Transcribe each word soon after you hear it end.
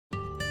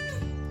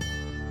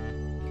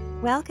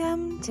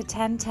Welcome to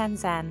 1010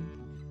 Zen,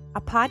 a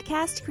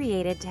podcast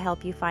created to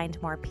help you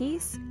find more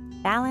peace,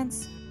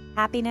 balance,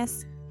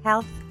 happiness,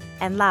 health,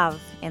 and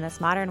love in this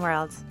modern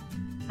world.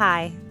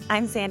 Hi,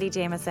 I'm Sandy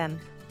Jameson.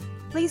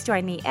 Please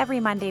join me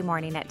every Monday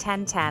morning at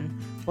 10:10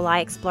 while I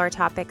explore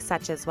topics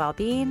such as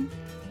well-being,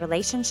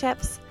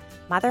 relationships,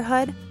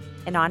 motherhood,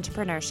 and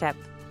entrepreneurship.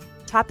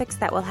 Topics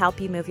that will help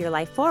you move your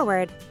life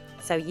forward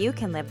so you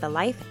can live the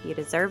life you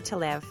deserve to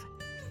live.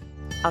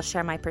 I'll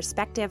share my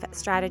perspective,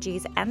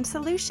 strategies, and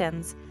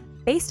solutions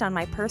based on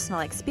my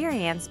personal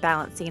experience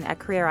balancing a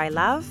career I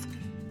love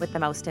with the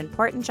most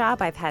important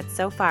job I've had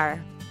so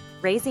far,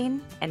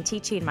 raising and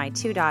teaching my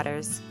 2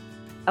 daughters.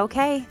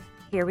 Okay,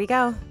 here we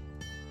go.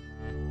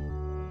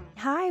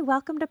 Hi,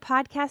 welcome to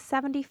podcast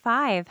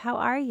 75. How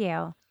are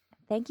you?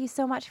 Thank you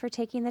so much for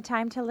taking the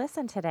time to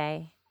listen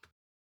today.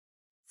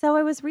 So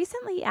I was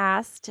recently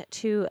asked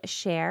to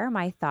share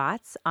my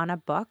thoughts on a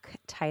book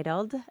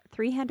titled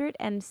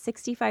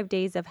 365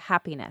 Days of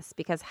Happiness,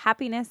 because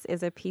happiness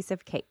is a piece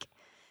of cake,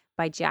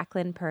 by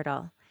Jacqueline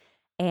Pirtle.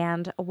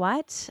 And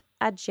what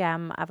a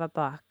gem of a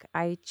book.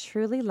 I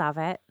truly love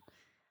it.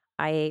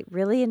 I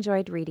really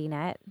enjoyed reading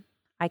it.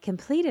 I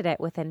completed it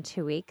within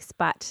 2 weeks,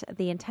 but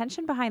the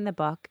intention behind the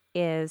book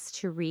is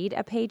to read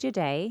a page a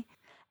day.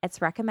 It's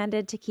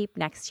recommended to keep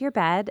next to your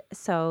bed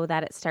so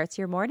that it starts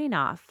your morning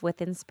off with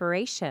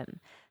inspiration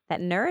that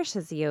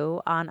nourishes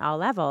you on all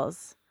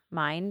levels: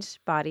 mind,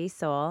 body,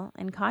 soul,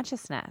 and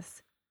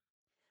consciousness.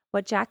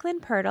 What Jacqueline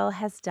Pirtle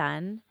has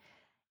done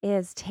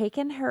is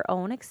taken her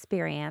own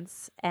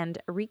experience and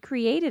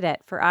recreated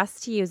it for us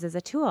to use as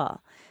a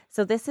tool.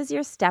 So this is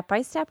your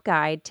step-by-step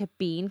guide to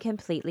being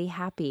completely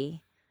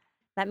happy.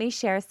 Let me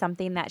share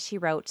something that she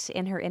wrote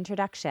in her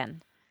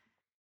introduction.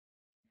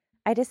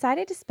 I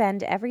decided to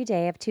spend every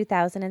day of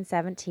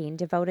 2017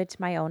 devoted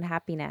to my own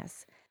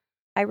happiness.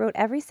 I wrote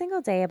every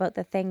single day about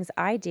the things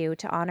I do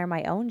to honor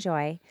my own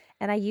joy,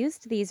 and I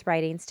used these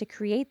writings to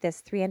create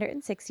this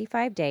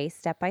 365-day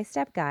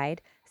step-by-step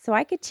guide so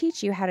I could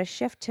teach you how to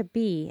shift to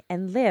be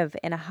and live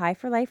in a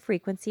high-for-life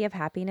frequency of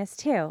happiness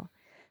too,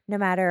 no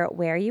matter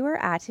where you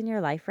are at in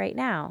your life right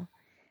now.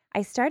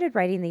 I started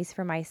writing these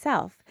for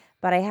myself,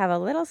 but I have a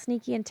little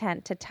sneaky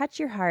intent to touch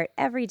your heart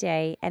every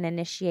day and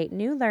initiate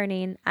new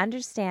learning,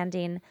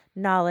 understanding,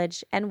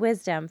 knowledge, and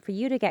wisdom for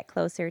you to get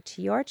closer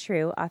to your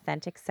true,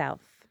 authentic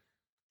self.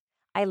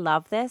 I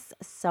love this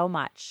so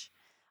much.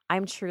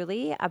 I'm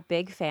truly a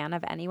big fan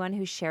of anyone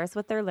who shares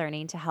what they're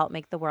learning to help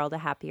make the world a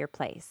happier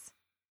place.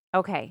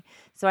 Okay,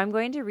 so I'm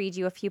going to read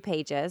you a few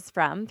pages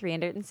from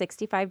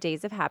 365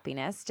 Days of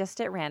Happiness, just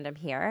at random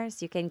here,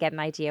 so you can get an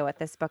idea what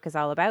this book is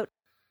all about,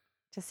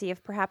 to see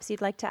if perhaps you'd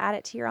like to add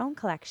it to your own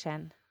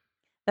collection.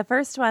 The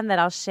first one that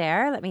I'll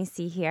share, let me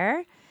see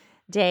here,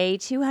 day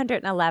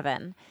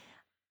 211.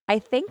 I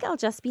think I'll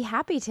just be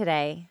happy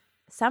today.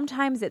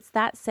 Sometimes it's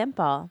that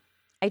simple.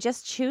 I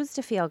just choose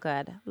to feel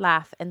good,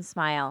 laugh and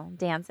smile,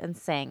 dance and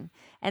sing,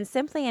 and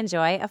simply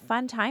enjoy a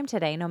fun time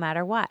today no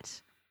matter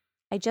what.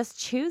 I just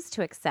choose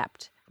to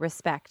accept,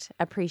 respect,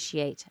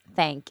 appreciate,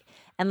 thank,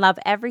 and love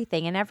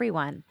everything and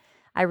everyone.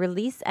 I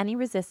release any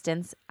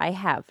resistance I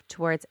have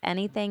towards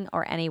anything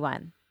or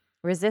anyone.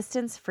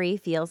 Resistance-free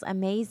feels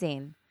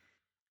amazing.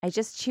 I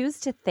just choose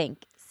to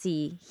think,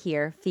 see,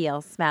 hear,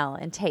 feel, smell,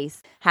 and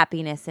taste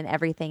happiness in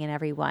everything and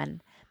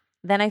everyone.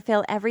 Then I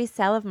fill every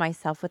cell of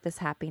myself with this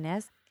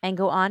happiness and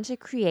go on to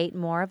create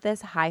more of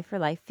this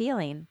high-for-life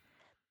feeling.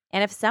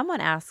 And if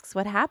someone asks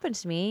what happened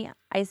to me,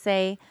 I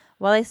say,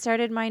 well, I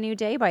started my new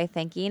day by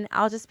thinking,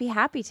 I'll just be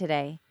happy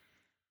today.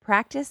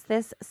 Practice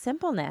this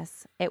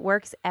simpleness. It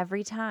works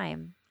every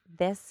time.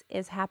 This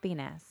is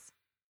happiness.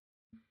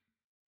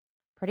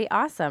 Pretty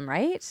awesome,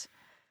 right?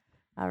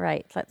 All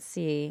right, let's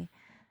see.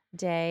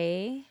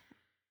 Day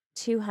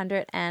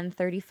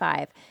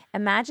 235.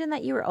 Imagine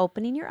that you are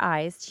opening your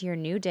eyes to your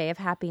new day of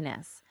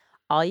happiness.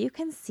 All you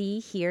can see,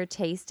 hear,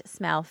 taste,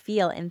 smell,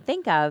 feel, and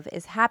think of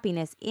is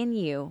happiness in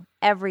you,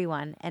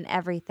 everyone, and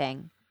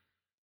everything.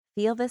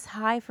 Feel this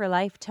high for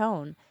life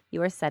tone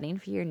you are setting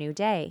for your new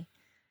day.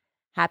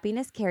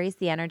 Happiness carries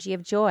the energy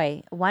of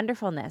joy,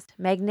 wonderfulness,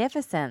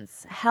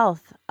 magnificence,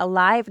 health,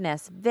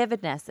 aliveness,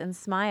 vividness, and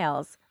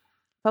smiles.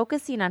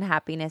 Focusing on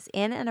happiness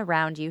in and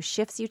around you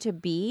shifts you to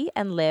be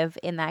and live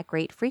in that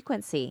great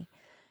frequency.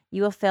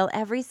 You will fill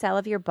every cell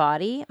of your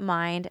body,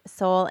 mind,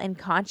 soul, and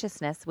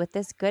consciousness with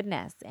this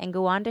goodness and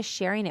go on to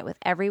sharing it with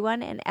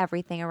everyone and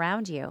everything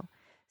around you.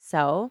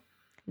 So,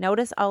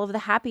 notice all of the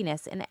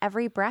happiness in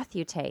every breath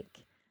you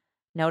take.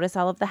 Notice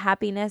all of the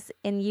happiness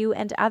in you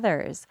and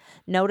others.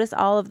 Notice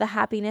all of the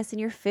happiness in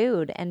your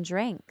food and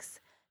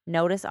drinks.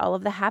 Notice all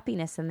of the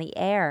happiness in the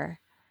air.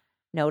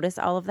 Notice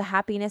all of the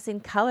happiness in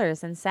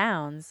colors and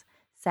sounds.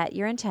 Set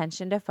your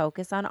intention to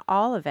focus on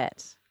all of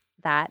it.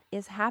 That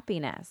is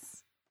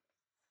happiness.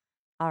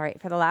 All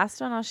right, for the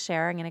last one I'll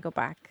share, I'm going to go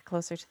back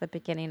closer to the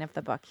beginning of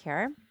the book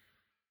here.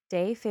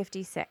 Day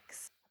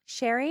 56.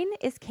 Sharing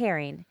is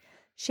caring.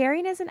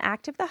 Sharing is an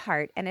act of the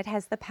heart, and it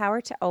has the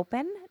power to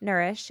open,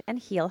 nourish, and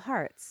heal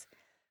hearts.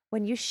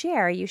 When you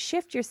share, you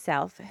shift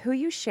yourself, who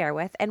you share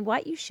with, and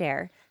what you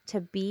share to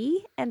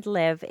be and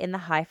live in the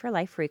high for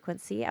life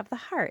frequency of the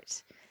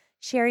heart.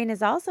 Sharing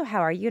is also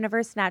how our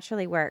universe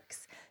naturally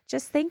works.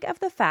 Just think of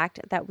the fact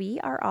that we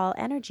are all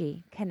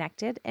energy,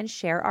 connected, and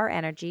share our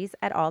energies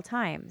at all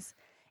times.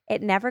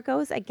 It never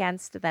goes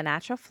against the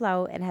natural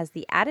flow and has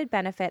the added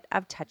benefit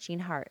of touching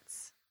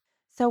hearts.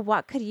 So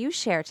what could you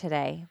share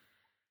today?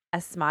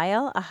 A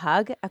smile, a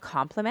hug, a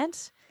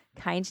compliment,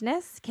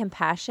 kindness,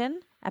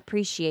 compassion,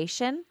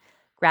 appreciation,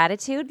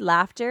 gratitude,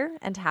 laughter,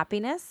 and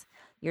happiness,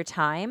 your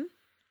time,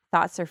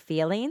 thoughts or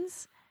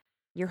feelings,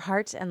 your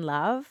heart and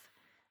love,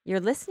 your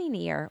listening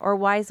ear or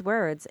wise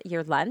words,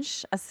 your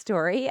lunch, a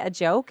story, a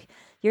joke,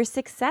 your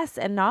success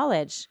and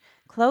knowledge,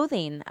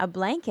 clothing, a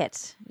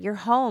blanket, your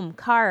home,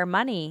 car,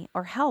 money,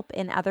 or help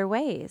in other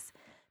ways.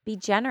 Be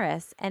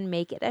generous and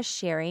make it a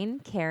sharing,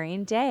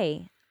 caring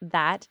day.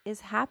 That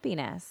is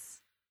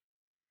happiness.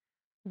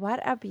 What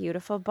a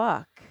beautiful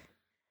book.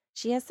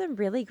 She has some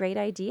really great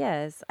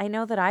ideas. I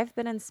know that I've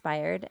been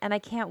inspired, and I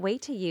can't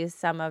wait to use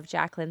some of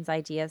Jacqueline's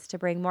ideas to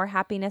bring more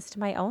happiness to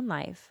my own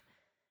life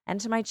and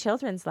to my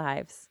children's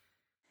lives.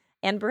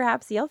 And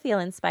perhaps you'll feel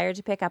inspired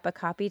to pick up a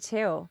copy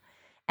too.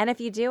 And if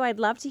you do, I'd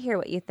love to hear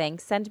what you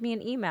think. Send me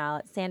an email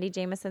at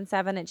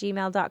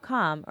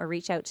sandyjameson7@gmail.com or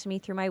reach out to me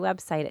through my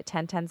website at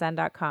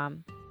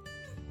 1010zen.com.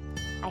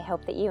 I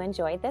hope that you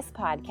enjoyed this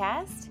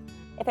podcast.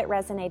 If it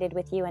resonated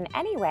with you in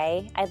any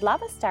way, I'd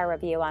love a star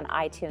review on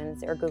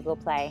iTunes or Google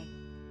Play.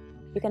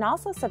 You can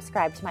also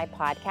subscribe to my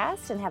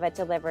podcast and have it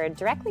delivered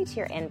directly to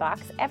your inbox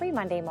every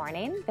Monday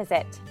morning.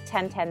 Visit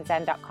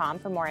 1010zen.com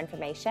for more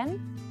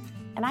information.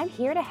 And I'm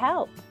here to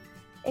help.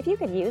 If you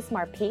could use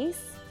more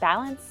peace,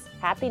 balance,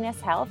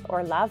 happiness, health,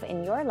 or love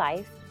in your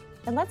life,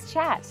 then let's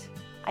chat.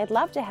 I'd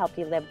love to help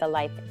you live the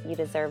life you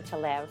deserve to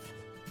live.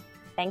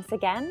 Thanks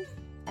again,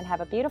 and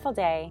have a beautiful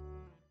day.